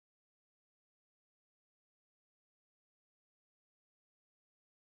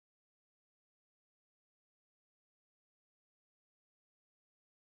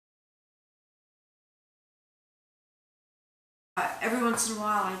Every once in a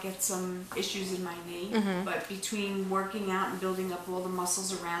while I get some issues in my knee, but between working out and building up all the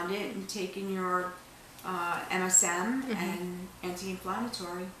muscles around it and taking your MSM and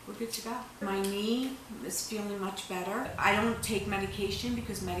anti-inflammatory, we're good to go. My knee is feeling much better. I don't take medication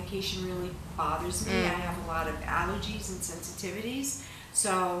because medication really bothers me. I have a lot of allergies and sensitivities,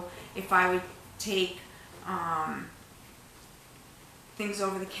 so if I would take things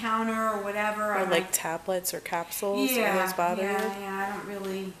over the counter or whatever. Or like tablets or capsules? Yeah, Or those bother you? I don't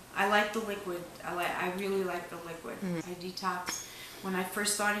really, I like the liquid. I really like the liquid. I Detox. When I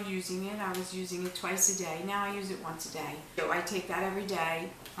first started using it, I was using it twice a day. Now I use it once a day. So I take that every day.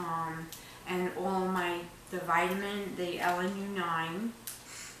 And all the vitamin, the LNU9,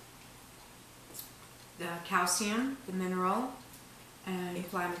 the calcium, the mineral, and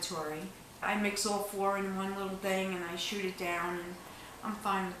inflammatory. I mix all four in one little thing and I shoot it down, and I'm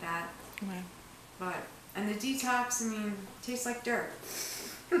fine with that. Wow. And the Detox, I mean, tastes like dirt.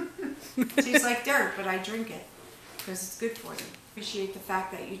 Tastes like dirt, but I drink it because it's good for you. Appreciate the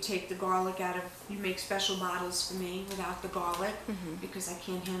fact that you take the garlic out of, you make special bottles for me without the garlic because I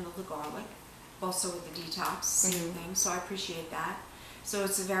can't handle the garlic. Also with the Detox, same thing, so I appreciate that. So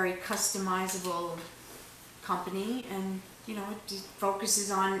it's a very customizable company, and you know, it focuses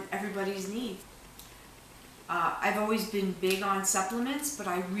on everybody's needs. I've always been big on supplements, but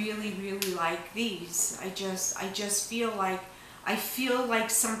I really, really like these. I just feel like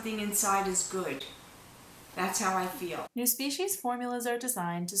something inside is good. That's how I feel. NuSpecies formulas are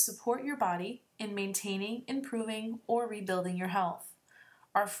designed to support your body in maintaining, improving, or rebuilding your health.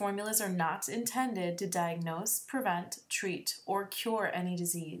 Our formulas are not intended to diagnose, prevent, treat, or cure any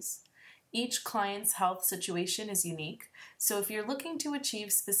disease. Each client's health situation is unique, so if you're looking to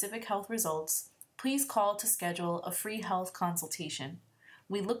achieve specific health results, please call to schedule a free health consultation.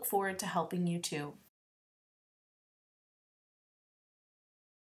 We look forward to helping you too.